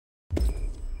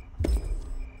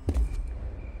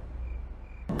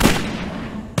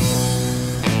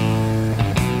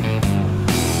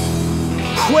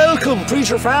Welcome,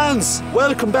 Preacher fans!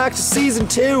 Welcome back to Season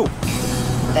 2.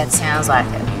 That sounds like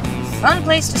a fun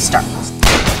place to start.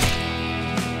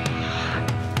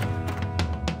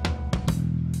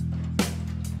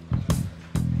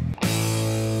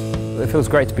 It feels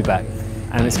great to be back,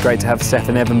 and it's great to have Seth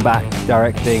and Evan back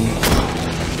directing.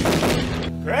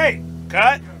 Great.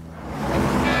 Cut.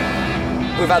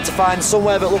 We've had to find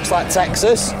somewhere that looks like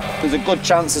Texas. There's a good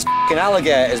chance there's f***ing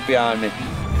alligators behind me.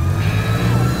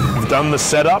 We've done the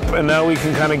setup, and now we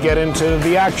can kind of get into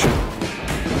the action.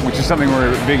 Which is something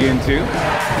we're big into.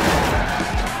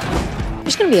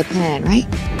 There's gonna be a plan, right?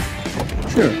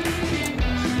 Sure.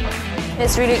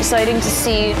 It's really exciting to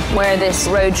see where this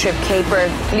road trip caper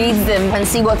leads them and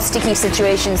see what sticky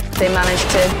situations they manage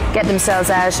to get themselves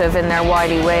out of in their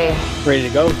wily way. Ready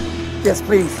to go? Yes,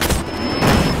 please.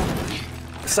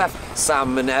 Seth,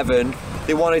 Sam and Evan,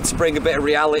 they wanted to bring a bit of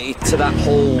reality to that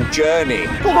whole journey,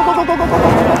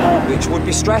 which would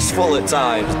be stressful at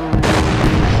times.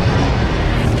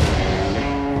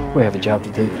 We have a job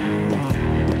to do.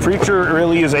 Preacher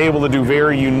really is able to do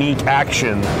very unique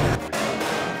action.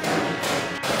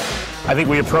 I think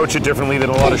we approach it differently than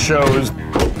a lot of shows.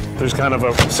 There's kind of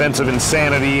a sense of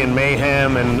insanity and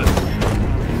mayhem and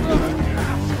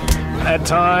at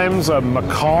times a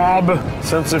macabre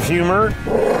sense of humor.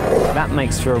 That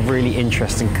makes for a really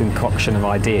interesting concoction of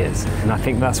ideas, and I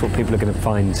think that's what people are going to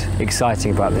find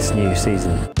exciting about this new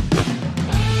season.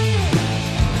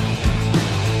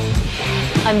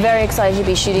 I'm very excited to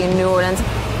be shooting in New Orleans,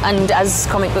 and as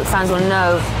comic book fans will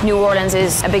know, New Orleans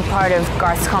is a big part of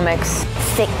Garth's comics.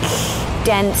 Thick,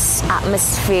 dense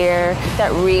atmosphere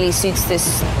that really suits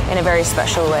this in a very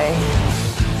special way.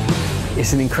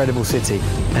 It's an incredible city,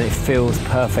 and it feels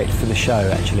perfect for the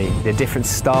show, actually. The different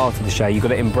style to the show, you've got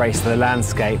to embrace the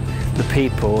landscape, the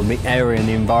people, the area and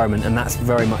the environment, and that's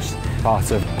very much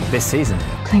part of this season.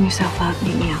 Clean yourself up,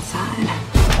 meet me outside.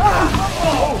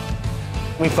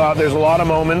 We thought there's a lot of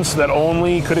moments that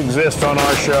only could exist on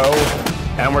our show,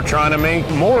 and we're trying to make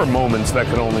more moments that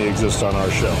could only exist on our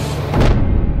show.